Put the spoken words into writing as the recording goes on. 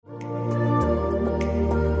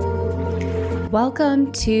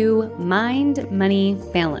Welcome to Mind, Money,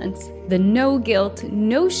 Balance, the no guilt,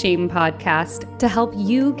 no shame podcast to help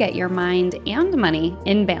you get your mind and money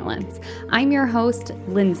in balance. I'm your host,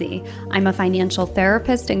 Lindsay. I'm a financial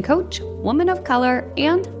therapist and coach, woman of color,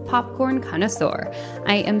 and popcorn connoisseur.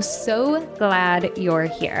 I am so glad you're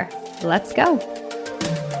here. Let's go.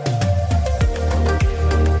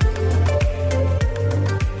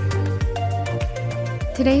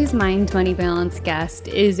 Today's Mind, Money, Balance guest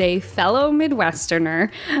is a fellow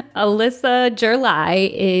Midwesterner. Allyssa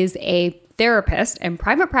Dziurlaj is a therapist in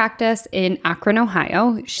private practice in Akron,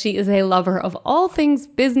 Ohio. She is a lover of all things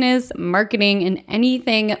business, marketing, and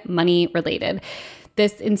anything money related.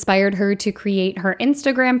 This inspired her to create her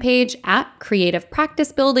Instagram page at Creative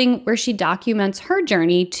Practice Building, where she documents her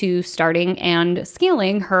journey to starting and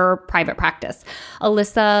scaling her private practice.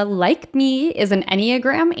 Allyssa, like me, is an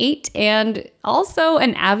Enneagram 8 and also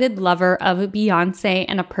an avid lover of Beyonce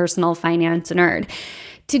and a personal finance nerd.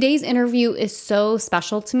 Today's interview is so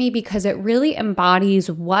special to me because it really embodies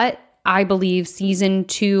what I believe season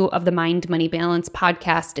 2 of the Mind, Money, Balance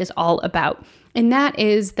podcast is all about. And that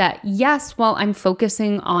is that, yes, while I'm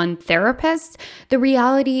focusing on therapists, the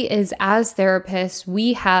reality is as therapists,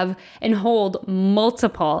 we have and hold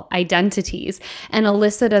multiple identities. And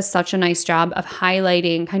Allyssa does such a nice job of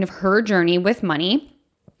highlighting kind of her journey with money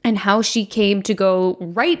and how she came to go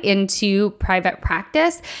right into private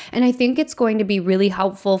practice. And I think it's going to be really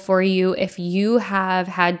helpful for you if you have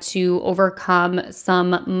had to overcome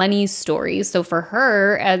some money stories. So for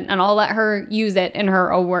her, and I'll let her use it in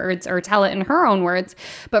her own words or tell it in her own words,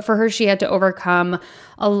 but for her, she had to overcome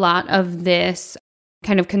a lot of this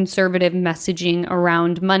kind of conservative messaging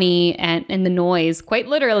around money and the noise, quite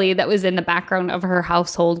literally, that was in the background of her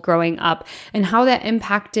household growing up, and how that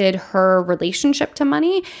impacted her relationship to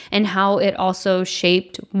money and how it also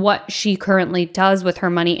shaped what she currently does with her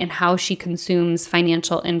money and how she consumes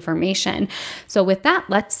financial information. So with that,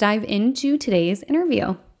 let's dive into today's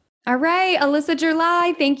interview. All right, Allyssa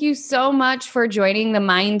Dziurlaj, thank you so much for joining the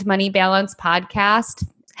Mind, Money, Balance podcast.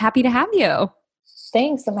 Happy to have you.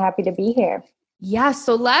 Thanks. I'm happy to be here. Yeah,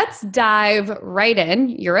 so let's dive right in.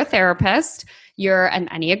 You're a therapist. You're an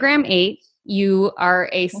Enneagram 8. You are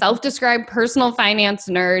a self-described personal finance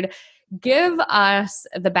nerd. Give us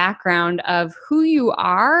the background of who you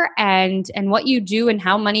are and what you do and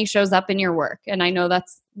how money shows up in your work. And I know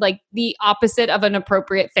that's like the opposite of an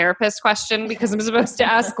appropriate therapist question because I'm supposed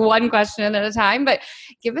to ask one question at a time, but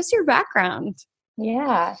give us your background.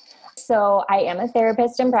 Yeah. So I am a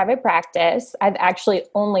therapist in private practice. I've actually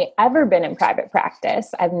only ever been in private practice.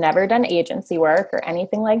 I've never done agency work or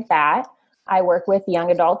anything like that. I work with young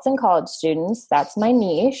adults and college students. That's my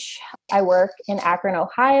niche. I work in Akron,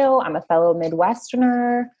 Ohio. I'm a fellow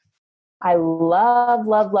Midwesterner. I love,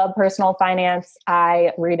 love, love personal finance.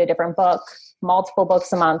 I read a different book, multiple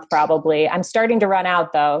books a month probably. I'm starting to run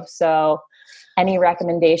out though, so any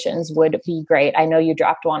recommendations would be great. I know you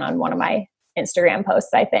dropped one on one of my Instagram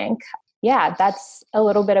posts, I think. Yeah, that's a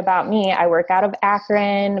little bit about me. I work out of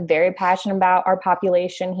Akron, very passionate about our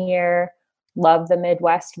population here. Love the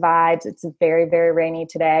Midwest vibes. It's very, very rainy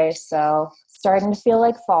today. So starting to feel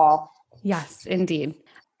like fall. Yes, indeed.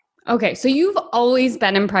 Okay, so you've always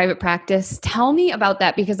been in private practice. Tell me about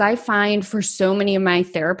that because I find for so many of my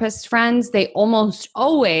therapist friends, they almost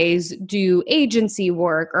always do agency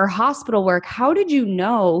work or hospital work. How did you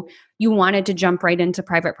know you wanted to jump right into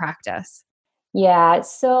private practice? Yeah.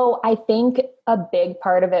 So I think a big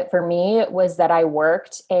part of it for me was that I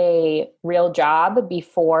worked a real job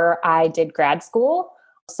before I did grad school.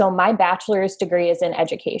 So my bachelor's degree is in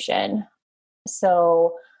education.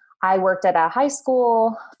 So I worked at a high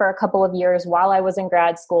school for a couple of years while I was in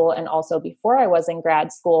grad school and also before I was in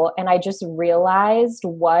grad school. And I just realized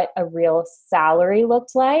what a real salary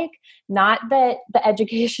looked like. Not that the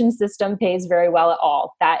education system pays very well at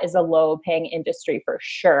all. That is a low paying industry for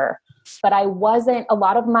sure. But a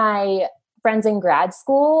lot of my friends in grad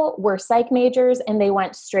school were psych majors and they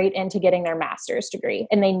went straight into getting their master's degree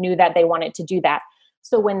and they knew that they wanted to do that.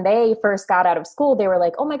 So when they first got out of school, they were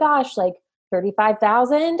like, oh my gosh, like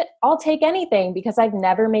 $35,000, I'll take anything because I've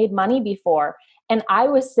never made money before. And I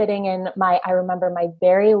was sitting in I remember my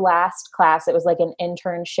very last class, it was like an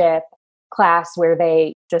internship class where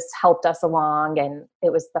they just helped us along. And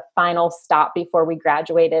it was the final stop before we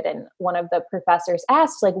graduated. And one of the professors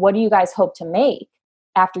asked, like, what do you guys hope to make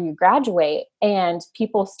after you graduate? And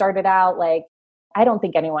people started out like, I don't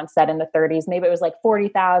think anyone said in the 30s, maybe it was like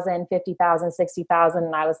 40,000, 50,000, 60,000.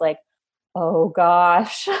 And I was like, oh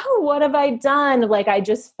gosh, what have I done? Like, I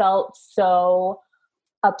just felt so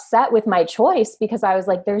upset with my choice because I was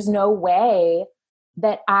like, there's no way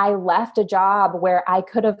that I left a job where I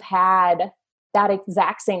could have had that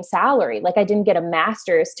exact same salary. Like I didn't get a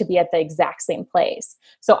master's to be at the exact same place.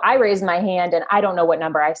 So I raised my hand and I don't know what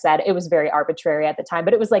number I said. It was very arbitrary at the time,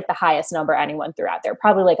 but it was like the highest number anyone threw out there,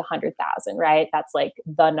 probably like 100,000, right? That's like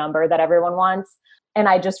the number that everyone wants. And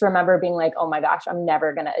I just remember being like, oh my gosh, I'm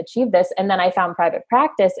never going to achieve this. And then I found private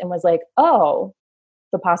practice and was like, oh,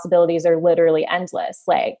 the possibilities are literally endless.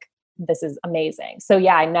 Like, this is amazing. So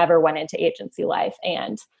yeah, I never went into agency life.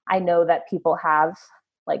 And I know that people have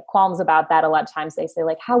like qualms about that. A lot of times they say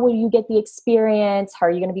like, how will you get the experience? How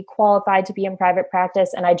are you going to be qualified to be in private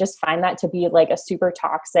practice? And I just find that to be like a super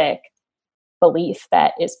toxic belief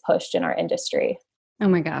that is pushed in our industry. Oh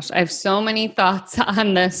my gosh, I have so many thoughts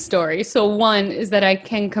on this story. So one is that I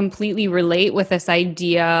can completely relate with this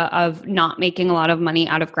idea of not making a lot of money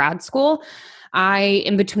out of grad school.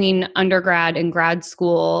 In between undergrad and grad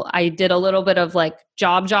school, I did a little bit of like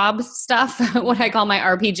job stuff, what I call my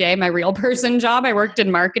RPJ, my real person job. I worked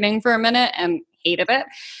in marketing for a minute and hated it.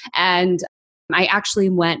 And I actually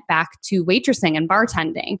went back to waitressing and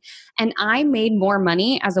bartending. And I made more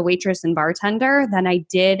money as a waitress and bartender than I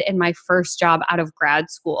did in my first job out of grad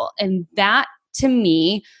school. And that to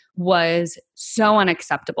me was so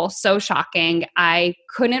unacceptable, so shocking. I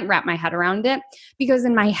couldn't wrap my head around it because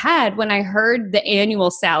in my head, when I heard the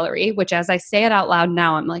annual salary, which as I say it out loud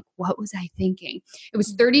now, I'm like, what was I thinking? It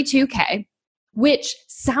was $32K, which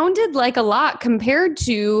sounded like a lot compared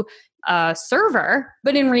to a server.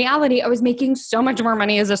 But in reality, I was making so much more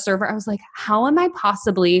money as a server. I was like, how am I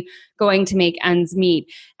possibly going to make ends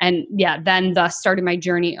meet? And yeah, then thus started my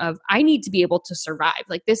journey of I need to be able to survive.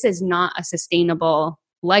 Like this is not a sustainable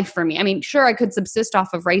life for me. I mean, sure, I could subsist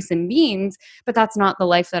off of rice and beans, but that's not the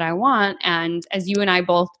life that I want. And as you and I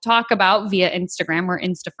both talk about via Instagram, we're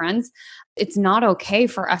Insta friends, it's not okay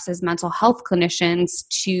for us as mental health clinicians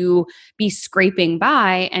to be scraping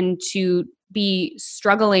by and to be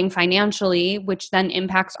struggling financially, which then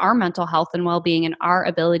impacts our mental health and well-being and our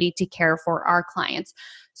ability to care for our clients.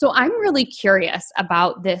 So I'm really curious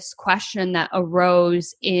about this question that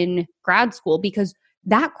arose in grad school because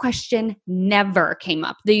that question never came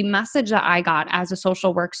up. The message that I got as a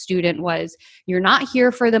social work student was, you're not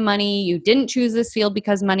here for the money. You didn't choose this field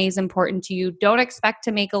because money is important to you. Don't expect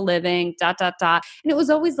to make a living, ... And it was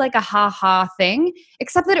always like a ha-ha thing,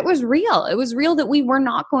 except that it was real. It was real that we were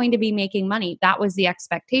not going to be making money. That was the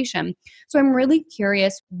expectation. So I'm really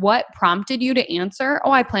curious what prompted you to answer,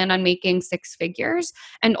 oh, I plan on making six figures,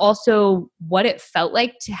 and also what it felt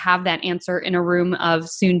like to have that answer in a room of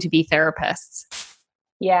soon-to-be therapists.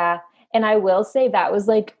 Yeah. And I will say that was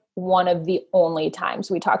like one of the only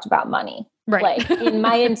times we talked about money, right? Like in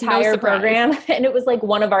my entire program. And it was like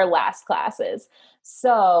one of our last classes.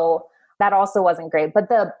 So that also wasn't great. But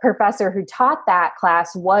the professor who taught that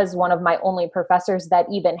class was one of my only professors that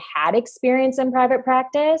even had experience in private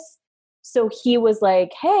practice. So he was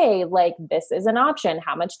like, hey, like this is an option.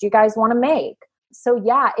 How much do you guys want to make? So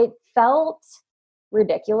yeah, it felt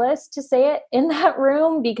ridiculous to say it in that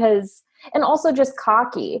room because, and also just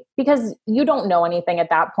cocky because you don't know anything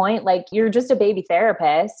at that point. Like you're just a baby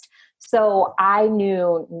therapist. So I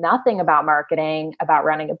knew nothing about marketing, about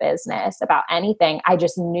running a business, about anything. I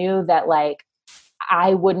just knew that like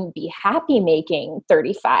I wouldn't be happy making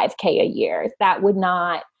 $35K a year. That would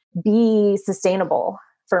not be sustainable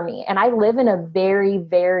for me. And I live in a very,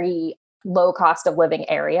 very low cost of living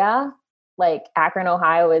area. Like Akron,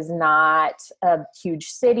 Ohio is not a huge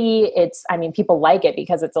city. People like it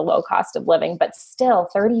because it's a low cost of living, but still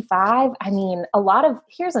 35.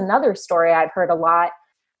 Here's another story I've heard a lot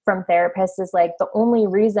from therapists is like, the only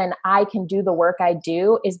reason I can do the work I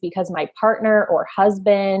do is because my partner or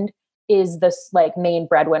husband is this like main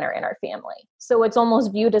breadwinner in our family. So it's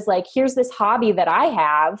almost viewed as like, here's this hobby that I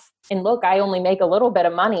have. And look, I only make a little bit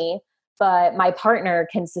of money, but my partner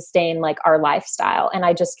can sustain like our lifestyle. And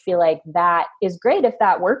I just feel like that is great if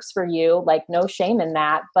that works for you, like no shame in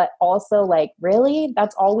that, but also like, really,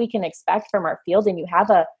 that's all we can expect from our field. And you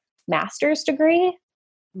have a master's degree.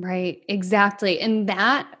 Right, exactly. And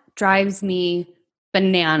that drives me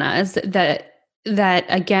bananas that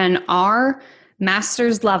again, our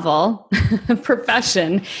master's level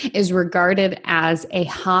profession is regarded as a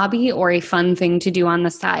hobby or a fun thing to do on the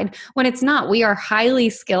side when it's not. We are highly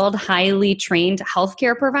skilled, highly trained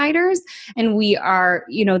healthcare providers. And we are,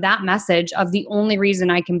 that message of the only reason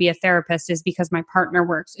I can be a therapist is because my partner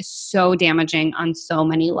works is so damaging on so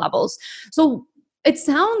many levels. So it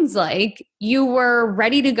sounds like you were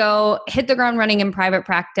ready to go, hit the ground running in private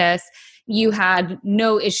practice. You had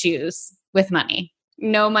no issues with money.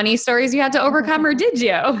 No money stories you had to overcome, or did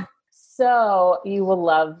you? So you will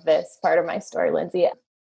love this part of my story, Lindsay.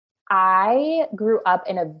 I grew up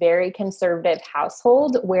in a very conservative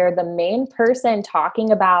household where the main person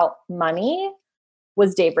talking about money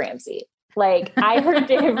was Dave Ramsey. Like I heard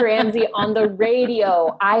Dave Ramsey on the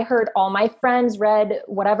radio. I heard all my friends read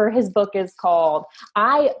whatever his book is called.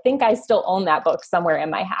 I think I still own that book somewhere in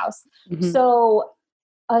my house. Mm-hmm. So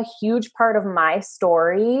a huge part of my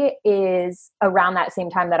story is around that same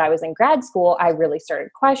time that I was in grad school, I really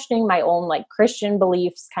started questioning my own like Christian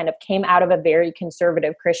beliefs, kind of came out of a very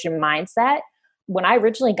conservative Christian mindset. When I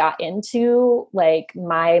originally got into like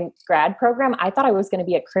my grad program, I thought I was going to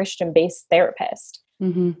be a Christian-based therapist.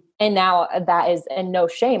 Mm-hmm. And now that is, and no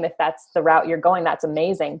shame if that's the route you're going, that's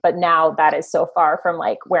amazing. But now that is so far from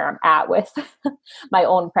like where I'm at with my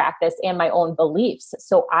own practice and my own beliefs.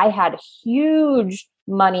 So I had huge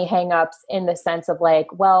money hangups in the sense of like,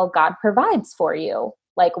 well, God provides for you.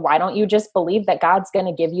 Like, why don't you just believe that God's going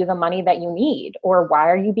to give you the money that you need? Or why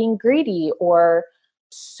are you being greedy? Or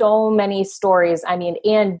so many stories. I mean,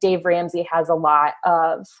 and Dave Ramsey has a lot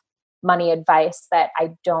of money advice that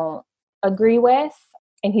I don't agree with.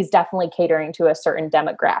 And he's definitely catering to a certain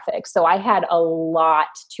demographic. So I had a lot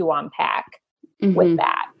to unpack with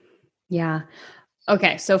that. Yeah.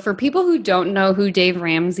 Okay. So for people who don't know who Dave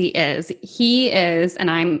Ramsey is, he is,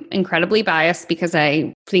 and I'm incredibly biased because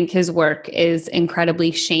I think his work is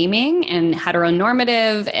incredibly shaming and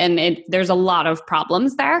heteronormative, and there's a lot of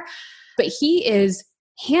problems there. But he is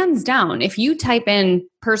hands down, if you type in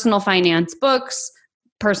personal finance books,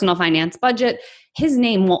 personal finance budget, his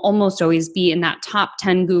name will almost always be in that top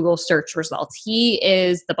 10 Google search results. He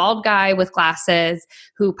is the bald guy with glasses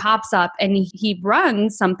who pops up, and he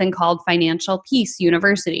runs something called Financial Peace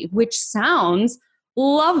University, which sounds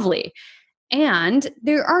lovely. And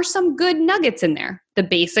there are some good nuggets in there. The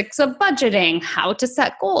basics of budgeting, how to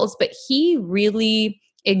set goals, but he really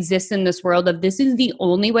exists in this world of this is the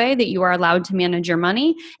only way that you are allowed to manage your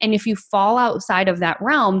money. And if you fall outside of that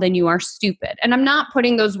realm, then you are stupid. And I'm not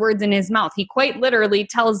putting those words in his mouth. He quite literally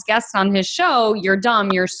tells guests on his show, you're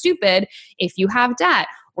dumb, you're stupid if you have debt,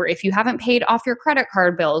 or if you haven't paid off your credit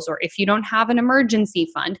card bills, or if you don't have an emergency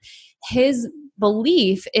fund. His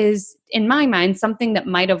belief is, in my mind, something that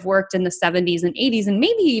might have worked in the 70s and 80s and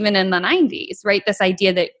maybe even in the 90s, right? This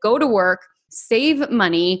idea that go to work, save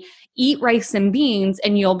money, eat rice and beans,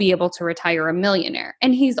 and you'll be able to retire a millionaire.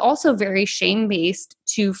 And he's also very shame-based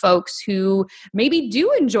to folks who maybe do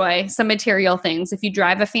enjoy some material things. If you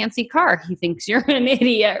drive a fancy car, he thinks you're an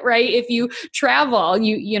idiot, right? If you travel,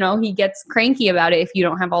 you know, he gets cranky about it if you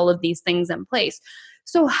don't have all of these things in place.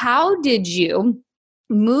 So how did you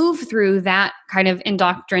move through that kind of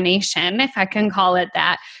indoctrination, if I can call it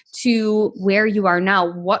that, to where you are now?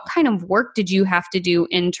 What kind of work did you have to do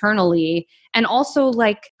internally? And also,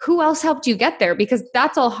 like, who else helped you get there? Because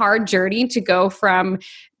that's a hard journey to go from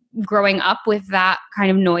growing up with that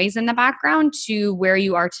kind of noise in the background to where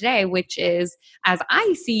you are today, which is, as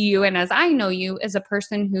I see you and as I know you, as a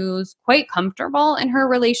person who's quite comfortable in her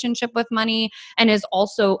relationship with money and is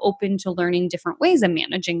also open to learning different ways of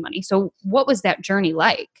managing money. So what was that journey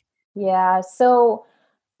like? Yeah. So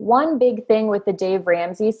one big thing with the Dave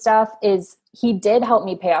Ramsey stuff is he did help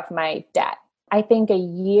me pay off my debt. I think a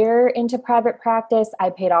year into private practice, I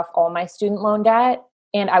paid off all my student loan debt.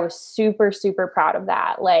 And I was super, super proud of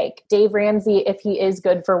that. Like Dave Ramsey, if he is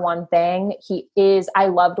good for one thing, I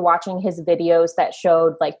loved watching his videos that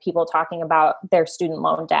showed like people talking about their student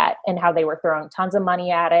loan debt and how they were throwing tons of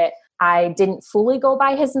money at it. I didn't fully go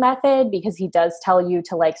by his method because he does tell you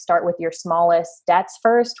to like start with your smallest debts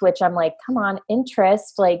first, which I'm like, come on,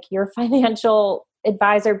 interest, like you're a financial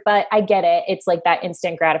advisor, but I get it. It's like that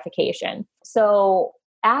instant gratification. So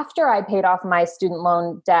after I paid off my student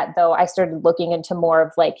loan debt, though, I started looking into more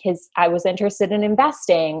of like I was interested in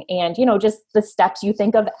investing and, you know, just the steps you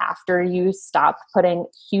think of after you stop putting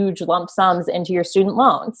huge lump sums into your student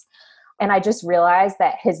loans. And I just realized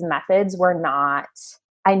that his methods were not,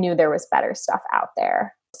 I knew there was better stuff out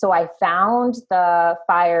there. So I found the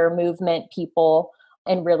FIRE movement people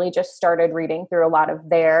and really just started reading through a lot of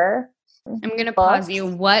their I'm going to books. pause you.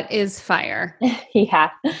 What is FIRE?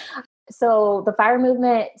 Yeah. So the FIRE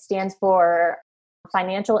movement stands for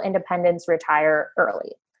Financial Independence, Retire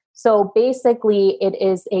Early. So basically it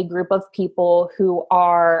is a group of people who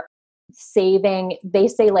are saving, they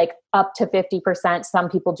say like up to 50%. Some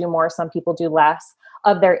people do more, some people do less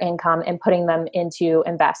of their income and putting them into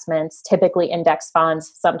investments, typically index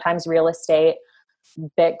funds, sometimes real estate,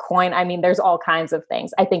 Bitcoin. I mean, there's all kinds of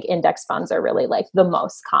things. I think index funds are really like the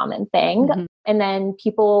most common thing. Mm-hmm. And then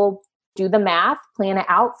people do the math, plan it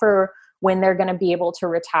out for when they're going to be able to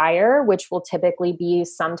retire, which will typically be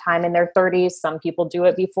sometime in their 30s. Some people do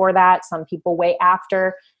it before that. Some people wait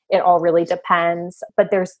after. It all really depends.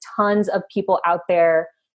 But there's tons of people out there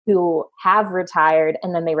who have retired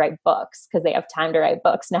and then they write books because they have time to write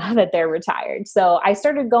books now that they're retired. So I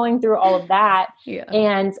started going through all of that. Yeah.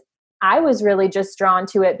 And I was really just drawn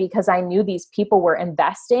to it because I knew these people were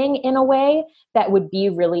investing in a way that would be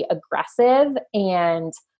really aggressive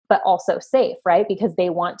but also safe, right? Because they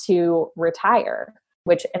want to retire,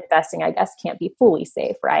 which investing, I guess, can't be fully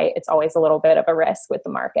safe, right? It's always a little bit of a risk with the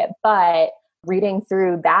market. But reading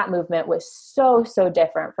through that movement was so, so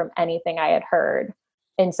different from anything I had heard.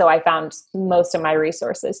 And so I found most of my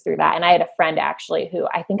resources through that. And I had a friend actually who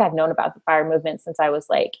I think I've known about the FIRE movement since I was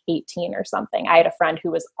like 18 or something. I had a friend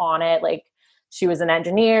who was on it. Like she was an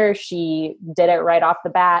engineer. She did it right off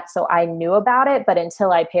the bat. So I knew about it. But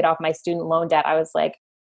until I paid off my student loan debt, I was like,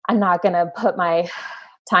 I'm not going to put my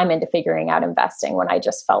time into figuring out investing when I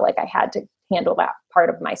just felt like I had to handle that part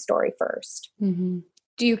of my story first. Mm-hmm.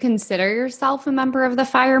 Do you consider yourself a member of the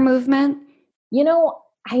FIRE movement?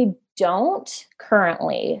 I don't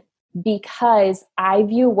currently because I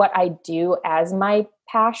view what I do as my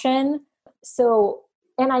passion. So,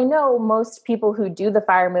 and I know most people who do the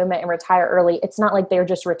FIRE movement and retire early, it's not like they're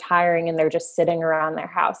just retiring and they're just sitting around their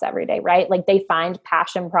house every day, right? Like they find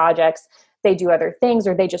passion projects, they do other things,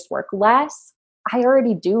 or they just work less. I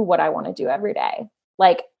already do what I want to do every day.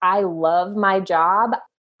 Like I love my job.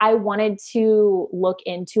 I wanted to look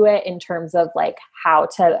into it in terms of like how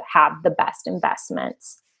to have the best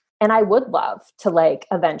investments. And I would love to like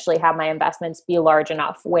eventually have my investments be large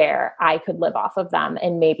enough where I could live off of them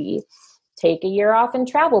and maybe take a year off and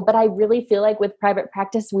travel. But I really feel like with private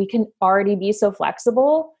practice, we can already be so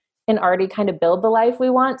flexible and already kind of build the life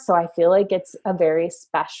we want. So I feel like it's a very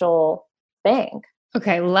special thing.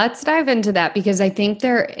 Okay, let's dive into that because I think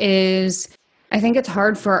it's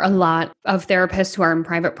hard for a lot of therapists who are in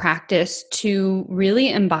private practice to really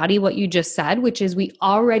embody what you just said, which is we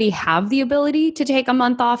already have the ability to take a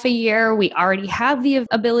month off a year. We already have the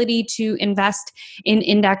ability to invest in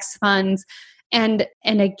index funds. And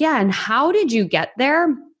again, how did you get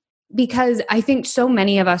there? Because I think so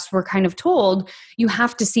many of us were kind of told you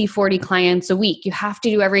have to see 40 clients a week. You have to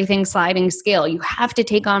do everything sliding scale. You have to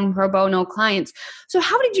take on pro bono clients. So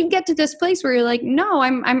how did you get to this place where you're like, no,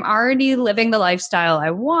 I'm already living the lifestyle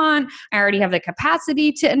I want. I already have the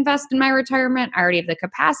capacity to invest in my retirement. I already have the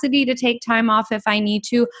capacity to take time off if I need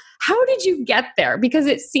to. How did you get there? Because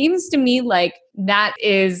it seems to me like that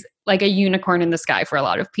is like a unicorn in the sky for a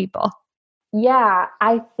lot of people. Yeah,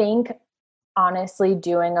 I think honestly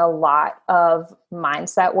doing a lot of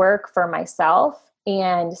mindset work for myself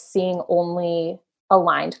and seeing only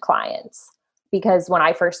aligned clients. Because when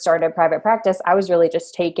I first started private practice, I was really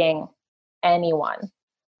just taking anyone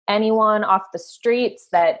off the streets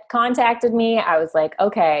that contacted me. I was like,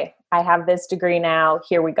 okay, I have this degree now,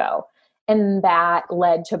 here we go. And that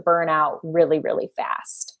led to burnout really, really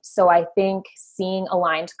fast. So I think seeing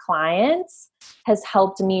aligned clients has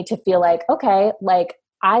helped me to feel like, okay, like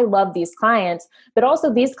I love these clients, but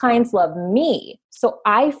also these clients love me. So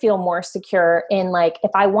I feel more secure in like,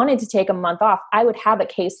 if I wanted to take a month off, I would have a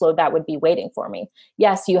caseload that would be waiting for me.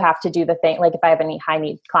 Yes, you have to do the thing. Like if I have any high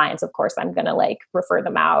need clients, of course, I'm going to like refer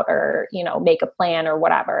them out or, make a plan or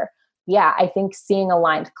whatever. Yeah, I think seeing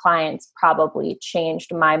aligned clients probably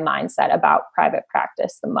changed my mindset about private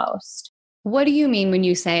practice the most. What do you mean when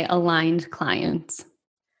you say aligned clients?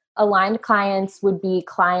 Aligned clients would be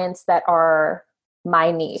clients that are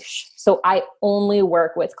my niche. So I only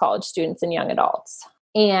work with college students and young adults.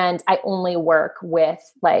 And I only work with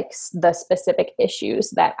like the specific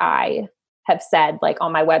issues that I have said, like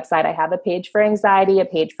on my website, I have a page for anxiety, a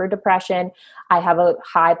page for depression. I have a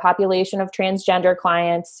high population of transgender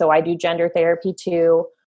clients. So I do gender therapy too.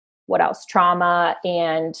 What else? Trauma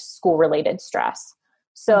and school related stress.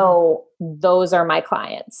 So those are my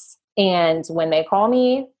clients. And when they call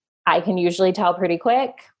me, I can usually tell pretty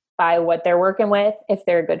quick by what they're working with, if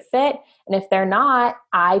they're a good fit. And if they're not,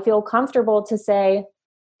 I feel comfortable to say,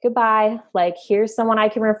 goodbye. Like, here's someone I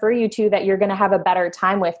can refer you to that you're going to have a better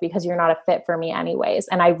time with because you're not a fit for me anyways.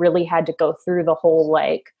 And I really had to go through the whole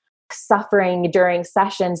like suffering during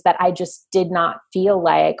sessions that I just did not feel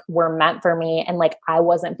like were meant for me. And like, I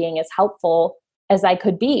wasn't being as helpful as I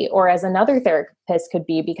could be, or as another therapist could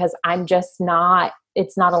be, because I'm just not,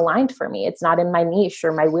 it's not aligned for me. It's not in my niche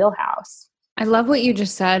or my wheelhouse. I love what you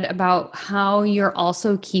just said about how you're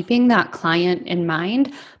also keeping that client in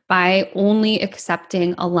mind by only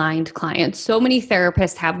accepting aligned clients. So many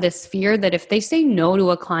therapists have this fear that if they say no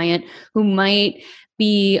to a client who might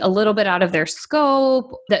be a little bit out of their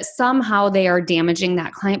scope, that somehow they are damaging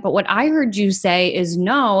that client. But what I heard you say is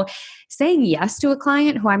no, saying yes to a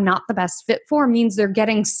client who I'm not the best fit for means they're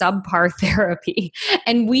getting subpar therapy.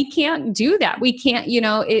 And we can't do that. We can't,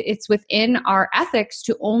 it's within our ethics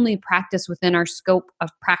to only practice within our scope of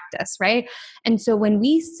practice, right? And so when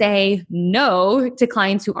we say no to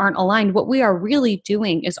clients who aren't aligned, what we are really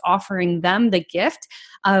doing is offering them the gift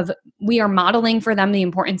of, we are modeling for them the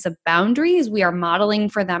importance of boundaries. We are modeling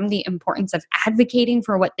for them the importance of advocating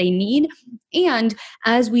for what they need. And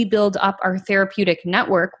as we build up our therapeutic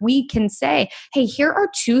network, we can say, hey, here are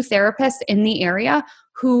two therapists in the area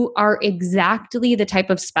who are exactly the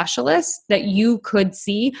type of specialists that you could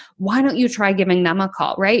see. Why don't you try giving them a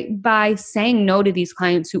call, right? By saying no to these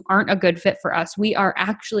clients who aren't a good fit for us, we are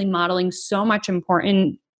actually modeling so much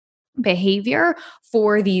important behavior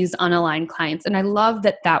for these unaligned clients. And I love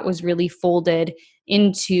that that was really folded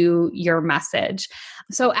into your message.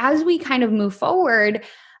 So as we kind of move forward,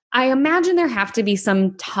 I imagine there have to be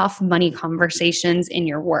some tough money conversations in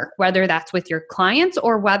your work, whether that's with your clients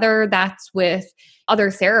or whether that's with other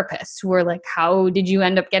therapists who are like, how did you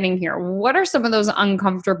end up getting here? What are some of those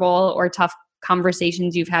uncomfortable or tough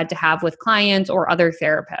conversations you've had to have with clients or other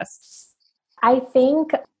therapists? I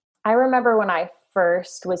remember when I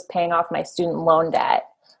first was paying off my student loan debt,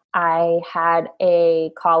 I had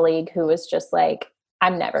a colleague who was just like,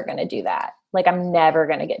 I'm never going to do that. Like, I'm never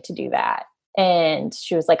going to get to do that. And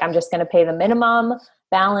she was like, I'm just going to pay the minimum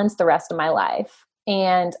balance the rest of my life.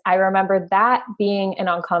 And I remember that being an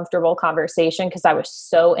uncomfortable conversation because I was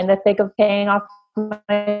so in the thick of paying off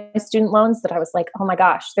my student loans that I was like, oh my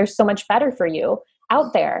gosh, there's so much better for you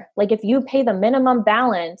out there. Like, if you pay the minimum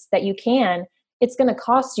balance that you can, it's going to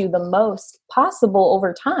cost you the most possible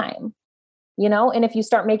over time, and if you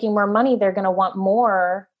start making more money, they're going to want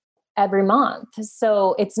more every month.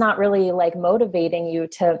 So it's not really like motivating you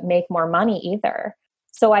to make more money either.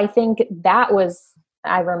 So I think that was,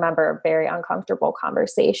 I remember, a very uncomfortable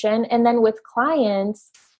conversation. And then with clients,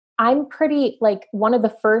 I'm pretty like, one of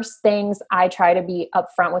the first things I try to be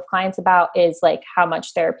upfront with clients about is like how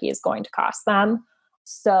much therapy is going to cost them.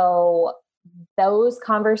 So those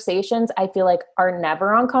conversations I feel like are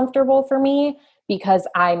never uncomfortable for me because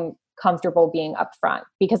I'm comfortable being upfront,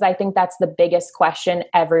 because I think that's the biggest question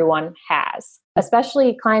everyone has,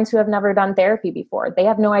 especially clients who have never done therapy before. They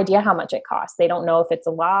have no idea how much it costs. They don't know if it's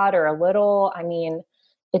a lot or a little. I mean,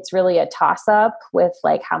 it's really a toss up with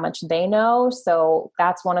like how much they know. So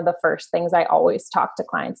that's one of the first things I always talk to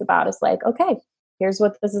clients about is like, okay, here's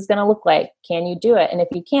what this is going to look like. Can you do it? And if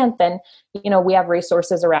you can't, then, we have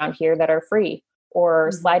resources around here that are free or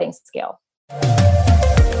sliding scale.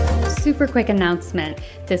 Super quick announcement.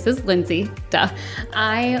 This is Lindsay.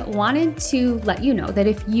 I wanted to let you know that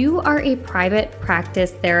if you are a private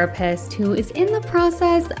practice therapist who is in the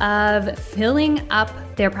process of filling up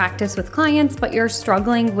their practice with clients, but you're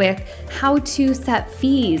struggling with how to set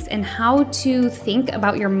fees and how to think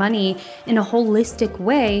about your money in a holistic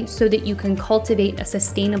way so that you can cultivate a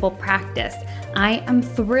sustainable practice, I am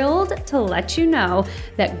thrilled to let you know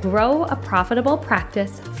that Grow a Profitable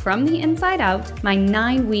Practice from the Inside Out, my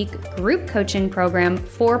 9-week group coaching program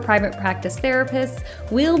for private practice therapists,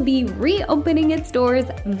 will be reopening its doors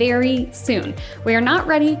very soon. We are not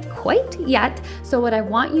ready quite yet, so what I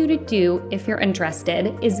want you to do if you're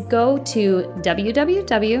interested is go to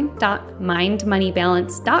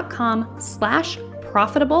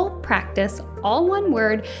www.mindmoneybalance.com/profitable practice, all one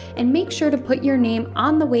word, and make sure to put your name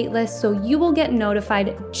on the wait list so you will get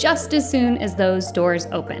notified just as soon as those doors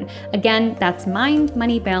open. Again, that's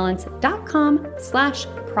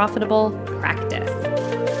mindmoneybalance.com/profitable practice.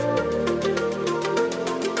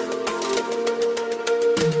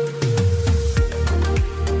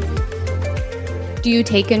 Do you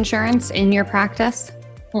take insurance in your practice?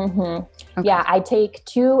 Okay. Yeah, I take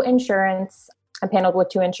 2 insurance. I'm paneled with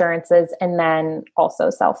 2 insurances and then also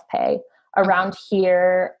self-pay. Around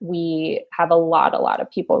here, we have a lot of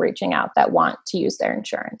people reaching out that want to use their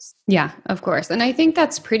insurance. Yeah, of course. And I think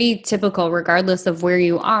that's pretty typical regardless of where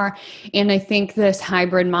you are. And I think this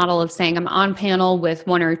hybrid model of saying I'm on panel with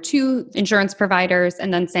 1 or 2 insurance providers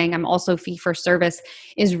and then saying I'm also fee for service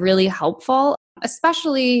is really helpful,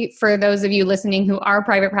 especially for those of you listening who are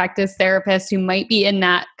private practice therapists who might be in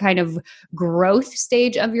that kind of growth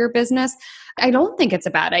stage of your business. I don't think it's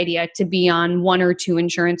a bad idea to be on 1 or 2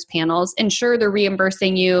 insurance panels. And sure, they're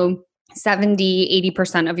reimbursing you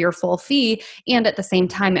 70-80% of your full fee. And at the same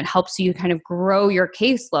time, it helps you kind of grow your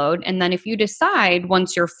caseload. And then if you decide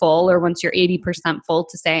once you're full or once you're 80% full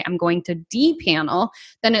to say, I'm going to de-panel,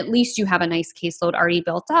 then at least you have a nice caseload already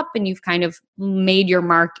built up and you've kind of made your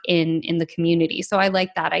mark in the community. So I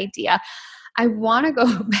like that idea. I want to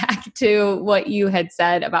go back to what you had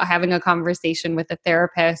said about having a conversation with a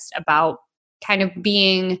therapist about kind of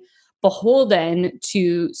being beholden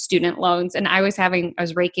to student loans. And I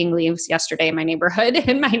was raking leaves yesterday in my neighborhood,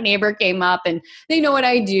 and my neighbor came up, and they know what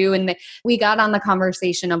I do. And we got on the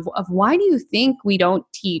conversation of why do you think we don't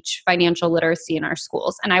teach financial literacy in our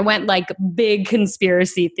schools? And I went like big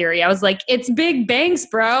conspiracy theory. I was like, it's big banks,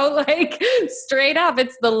 bro. Like straight up,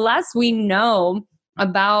 it's the less we know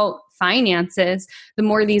about finances, the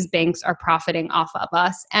more these banks are profiting off of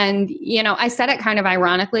us. And, I said it kind of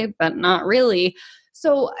ironically, but not really.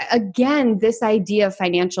 So again, this idea of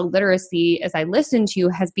financial literacy, as I listen to you,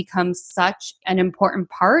 has become such an important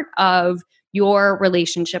part of your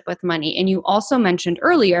relationship with money. And you also mentioned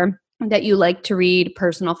earlier that you like to read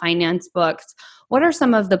personal finance books. What are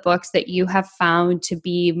some of the books that you have found to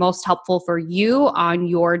be most helpful for you on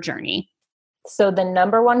your journey? So the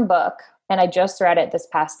number one book, and I just read it this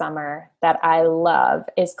past summer, that I love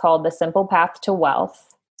is called The Simple Path to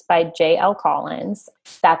Wealth. It's by J.L. Collins.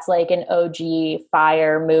 That's like an OG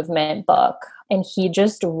FIRE movement book. And he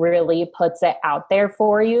just really puts it out there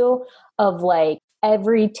for you of like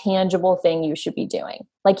every tangible thing you should be doing.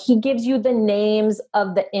 Like he gives you the names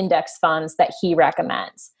of the index funds that he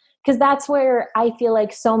recommends. Because that's where I feel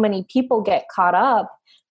like so many people get caught up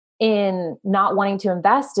in not wanting to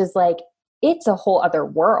invest, is like, it's a whole other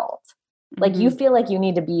world. Like you feel like you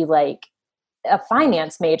need to be like a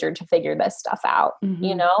finance major to figure this stuff out,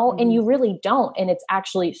 and you really don't. And it's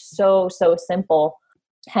actually so, so simple.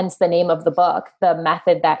 Hence the name of the book, the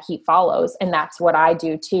method that he follows. And that's what I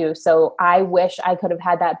do too. So I wish I could have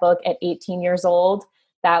had that book at 18 years old.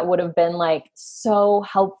 That would have been like so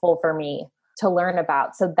helpful for me to learn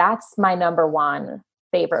about. So that's my number one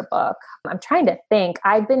favorite book. I'm trying to think.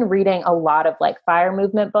 I've been reading a lot of like FIRE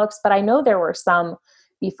movement books, but I know there were some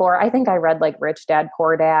before. I think I read like Rich Dad,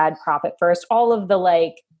 Poor Dad, Profit First, all of the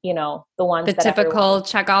like, the ones the that typical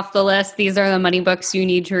check off the list. These are the money books you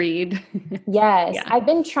need to read. Yes. Yeah. I've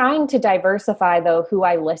been trying to diversify though who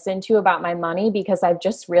I listen to about my money, because I've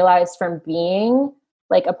just realized from being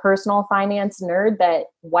like a personal finance nerd that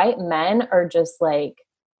white men are just like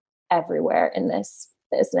everywhere in this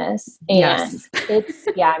business. And yes. It's,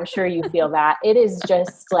 I'm sure you feel that. It is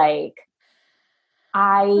just like,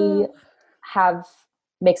 I have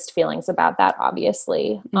mixed feelings about that,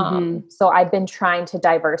 obviously. So I've been trying to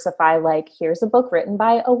diversify, like, here's a book written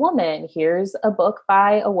by a woman, here's a book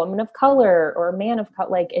by a woman of color or a man of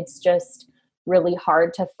color. Like, it's just really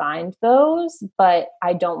hard to find those, but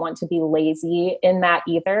I don't want to be lazy in that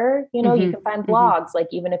either. You can find blogs, like,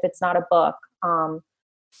 even if it's not a book.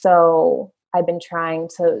 So I've been trying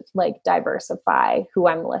to like diversify who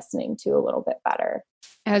I'm listening to a little bit better.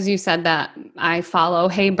 As you said that, I follow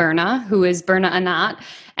Hey Berna, who is Berna Anat,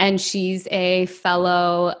 and she's a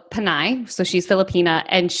fellow Panay, so she's Filipina,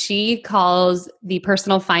 and she calls the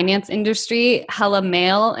personal finance industry hella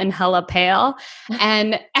male and hella pale.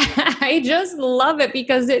 And I just love it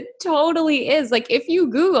because it totally is. Like if you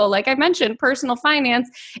Google, like I mentioned, personal finance,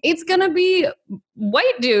 it's going to be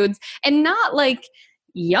white dudes and not like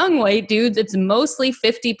young white dudes. It's mostly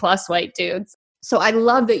 50 plus white dudes. So I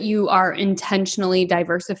love that you are intentionally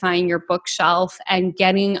diversifying your bookshelf and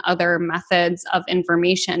getting other methods of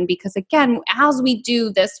information, because again, as we do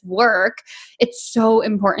this work, it's so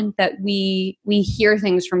important that we hear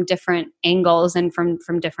things from different angles and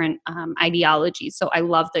from different ideologies. So I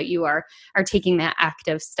love that you are taking that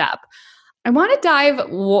active step. I want to dive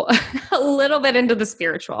a little bit into the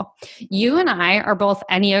spiritual. You and I are both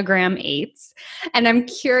Enneagram 8s, and I'm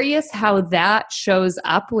curious how that shows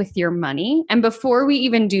up with your money. And before we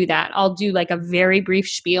even do that, I'll do like a very brief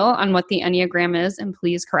spiel on what the Enneagram is, and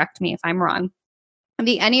please correct me if I'm wrong.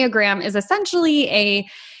 The Enneagram is essentially a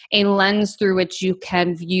lens through which you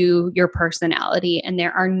can view your personality. And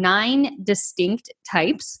there are 9 distinct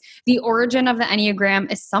types. The origin of the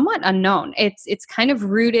Enneagram is somewhat unknown. It's kind of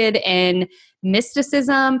rooted in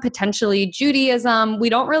mysticism, potentially Judaism. We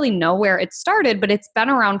don't really know where it started, but it's been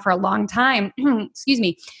around for a long time. Excuse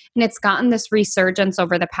me. And it's gotten this resurgence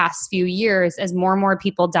over the past few years as more and more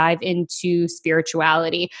people dive into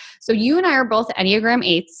spirituality. So you and I are both Enneagram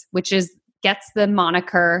 8s, which gets the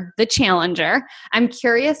moniker the Challenger. I'm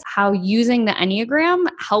curious how using the Enneagram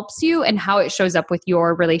helps you and how it shows up with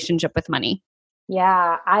your relationship with money.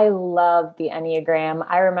 Yeah, I love the Enneagram.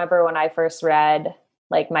 I remember when I first read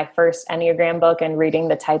like my first Enneagram book and reading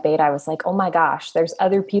the Type 8, I was like, oh my gosh, there's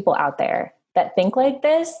other people out there that think like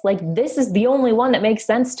this. Like, this is the only one that makes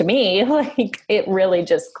sense to me. Like, it really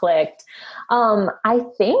just clicked. I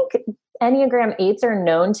think Enneagram 8s are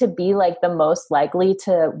known to be like the most likely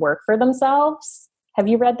to work for themselves. Have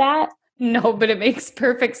you read that? No, but it makes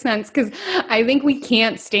perfect sense because I think we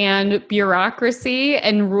can't stand bureaucracy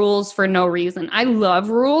and rules for no reason. I love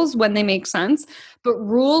rules when they make sense, but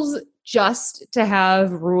rules just to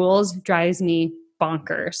have rules drives me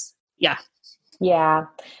bonkers. Yeah. Yeah.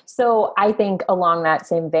 So I think along that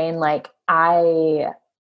same vein, like I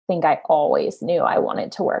think I always knew I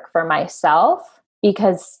wanted to work for myself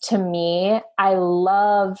because to me, I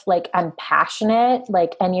love, like, I'm passionate,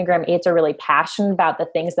 like Enneagram 8s are really passionate about the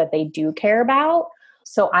things that they do care about.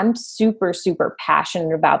 So I'm super, super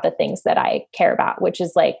passionate about the things that I care about, which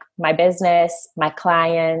is like my business, my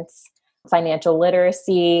clients, financial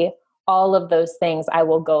literacy, all of those things I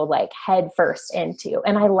will go like head first into.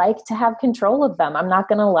 And I like to have control of them. I'm not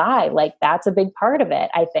going to lie. Like that's a big part of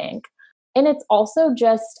it, I think. And it's also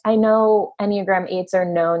just, I know Enneagram 8s are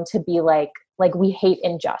known to be like we hate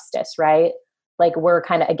injustice, right? Like we're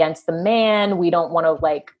kind of against the man. We don't want to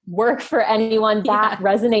like work for anyone. That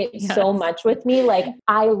resonates so much with me. Like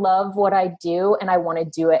I love what I do and I want to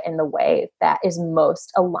do it in the way that is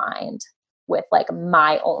most aligned with like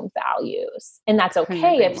my own values. And that's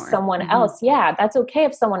okay if someone else, that's okay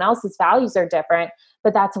if someone else's values are different,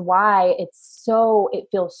 but that's why it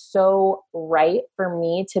feels so right for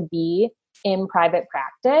me to be in private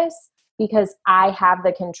practice because I have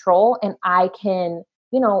the control and I can,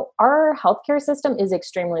 our healthcare system is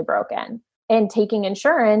extremely broken. And taking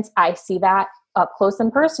insurance, I see that up close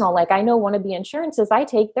and personal. Like I know one of the insurances I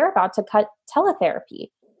take, they're about to cut teletherapy.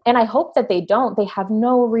 And I hope that they don't. They have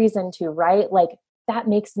no reason to, right? Like that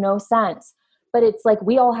makes no sense. But it's like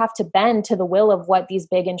we all have to bend to the will of what these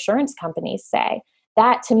big insurance companies say.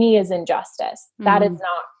 That to me is injustice. That is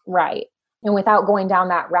not right. And without going down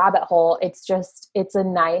that rabbit hole, it's a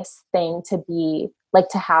nice thing to be like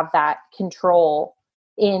to have that control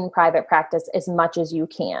in private practice as much as you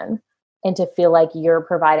can and to feel like you're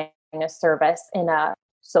providing a service in a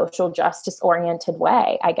social justice oriented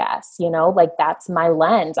way, I guess, like that's my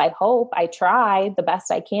lens. I hope I try the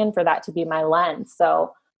best I can for that to be my lens.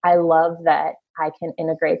 So I love that I can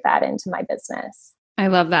integrate that into my business. I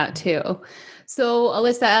love that too. So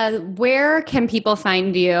Allyssa, where can people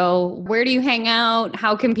find you? Where do you hang out?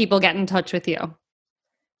 How can people get in touch with you?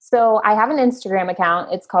 So I have an Instagram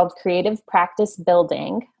account. It's called Creative Practice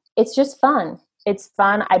Building. It's just fun. It's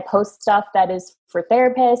fun. I post stuff that is for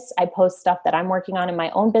therapists. I post stuff that I'm working on in my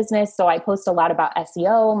own business. So I post a lot about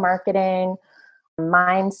SEO, marketing,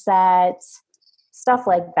 mindset, stuff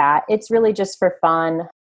like that. It's really just for fun,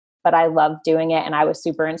 but I love doing it. And I was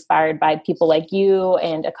super inspired by people like you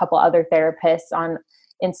and a couple other therapists on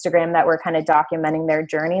Instagram that were kind of documenting their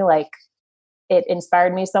journey. Like it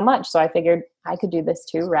inspired me so much. So I figured I could do this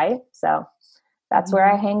too, right? So that's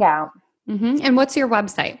where I hang out. And what's your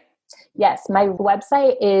website? Yes, my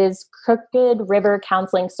website is Crooked River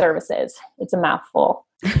Counseling Services. It's a mouthful.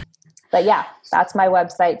 But yeah, that's my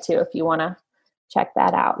website too, if you want to check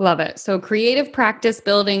that out. Love it. So Creative Practice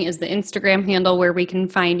Building is the Instagram handle where we can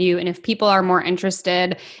find you. And if people are more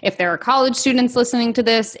interested, if there are college students listening to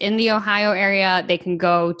this in the Ohio area, they can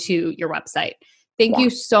go to your website. Thank you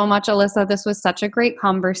so much, Allyssa. This was such a great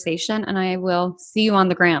conversation, and I will see you on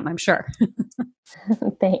the gram, I'm sure.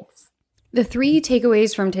 Thanks. The 3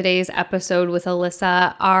 takeaways from today's episode with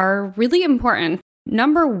Allyssa are really important.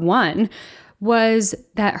 Number 1 was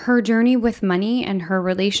that her journey with money and her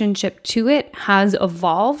relationship to it has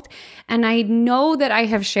evolved. And I know that I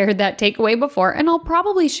have shared that takeaway before, and I'll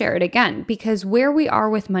probably share it again because where we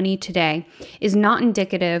are with money today is not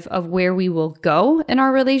indicative of where we will go in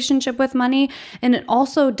our relationship with money. And it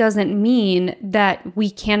also doesn't mean that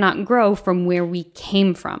we cannot grow from where we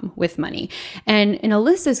came from with money. And in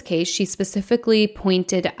Alyssa's case, she specifically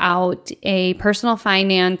pointed out a personal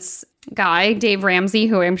finance guy, Dave Ramsey,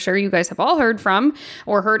 who I'm sure you guys have all heard from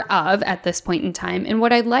or heard of at this point in time. And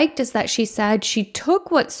what I liked is that she said she took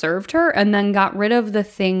what served her and then got rid of the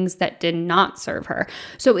things that did not serve her.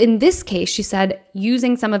 So in this case, she said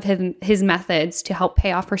using some of his methods to help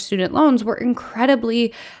pay off her student loans were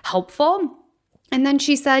incredibly helpful. And then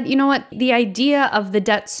she said, you know what, the idea of the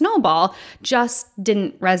debt snowball just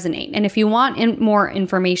didn't resonate. And if you want more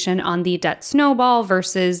information on the debt snowball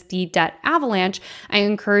versus the debt avalanche, I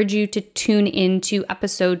encourage you to tune into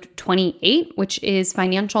episode 28, which is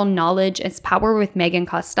Financial Knowledge as Power with Megan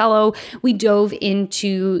Costello. We dove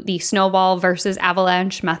into the snowball versus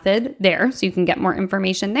avalanche method there, so you can get more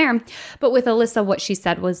information there. But with Allyssa, what she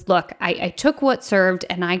said was, look, I took what served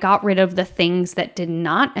and I got rid of the things that did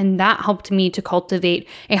not. And that helped me to cultivate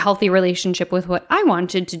a healthy relationship with what I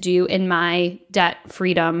wanted to do in my debt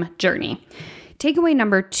freedom journey. Takeaway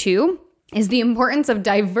number 2 is the importance of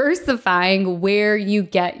diversifying where you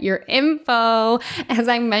get your info. As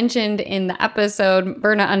I mentioned in the episode,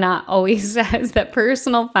 Berna Anat always says that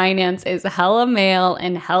personal finance is hella male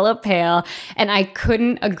and hella pale, and I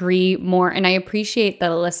couldn't agree more. And I appreciate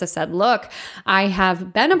that Allyssa said, look, I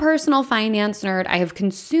have been a personal finance nerd. I have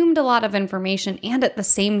consumed a lot of information, and at the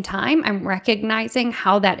same time, I'm recognizing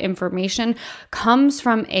how that information comes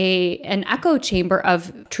from an echo chamber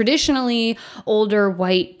of traditionally older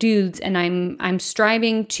white dudes, and I'm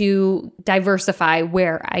striving to diversify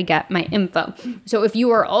where I get my info. So if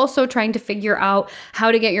you are also trying to figure out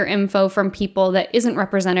how to get your info from people that isn't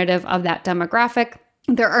representative of that demographic,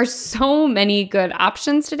 there are so many good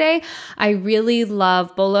options today. I really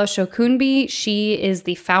love Bola Shokunbi. She is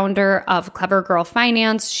the founder of Clever Girl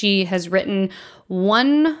Finance. She has written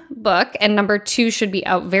one book, and number 2 should be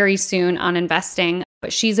out very soon on investing.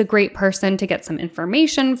 But she's a great person to get some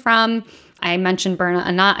information from. I mentioned Berna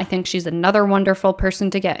Anat. I think she's another wonderful person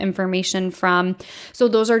to get information from. So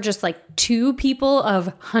those are just like 2 people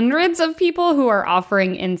of hundreds of people who are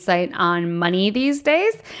offering insight on money these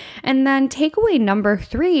days. And then takeaway number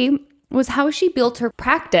 3 was how she built her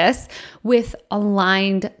practice with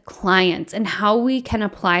aligned clients, and how we can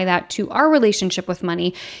apply that to our relationship with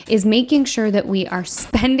money is making sure that we are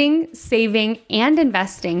spending, saving, and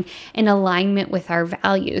investing in alignment with our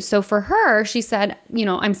values. So for her, she said,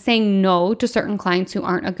 I'm saying no to certain clients who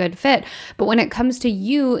aren't a good fit. But when it comes to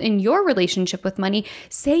you in your relationship with money,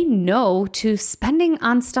 say no to spending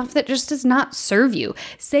on stuff that just does not serve you.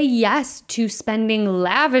 Say yes to spending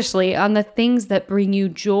lavishly on the things that bring you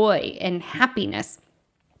joy and happiness.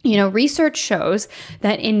 Research shows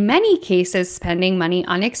that in many cases, spending money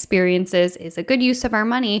on experiences is a good use of our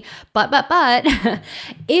money. But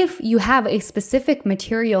if you have a specific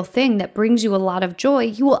material thing that brings you a lot of joy,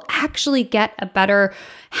 you will actually get a better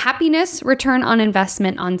happiness return on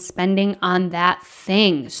investment on spending on that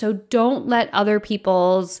thing. So don't let other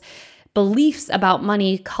people's beliefs about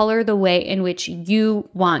money color the way in which you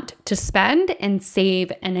want to spend and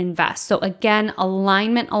save and invest. So again,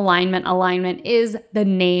 alignment is the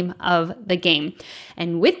name of the game.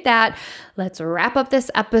 And with that, let's wrap up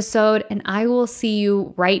this episode, and I will see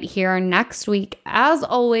you right here next week. As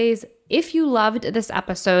always, if you loved this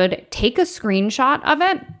episode, take a screenshot of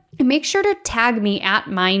it. Make sure to tag me at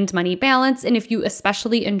Mind Money Balance. And if you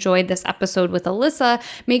especially enjoyed this episode with Allyssa,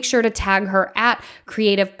 make sure to tag her at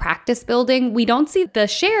Creative Practice Building. We don't see the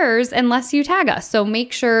shares unless you tag us. So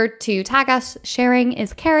make sure to tag us. Sharing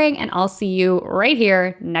is caring, and I'll see you right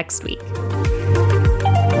here next week.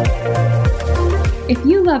 If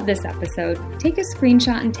you love this episode, take a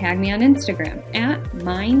screenshot and tag me on Instagram at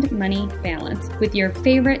Mind Money Balance with your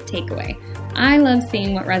favorite takeaway. I love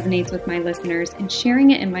seeing what resonates with my listeners and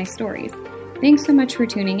sharing it in my stories. Thanks so much for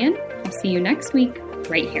tuning in. I'll see you next week,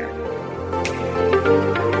 right here.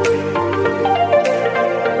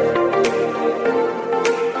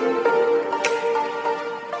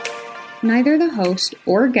 Neither the host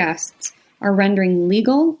or guests are rendering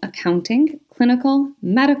legal, accounting, clinical,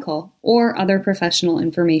 medical, or other professional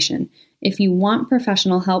information. If you want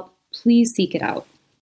professional help, please seek it out.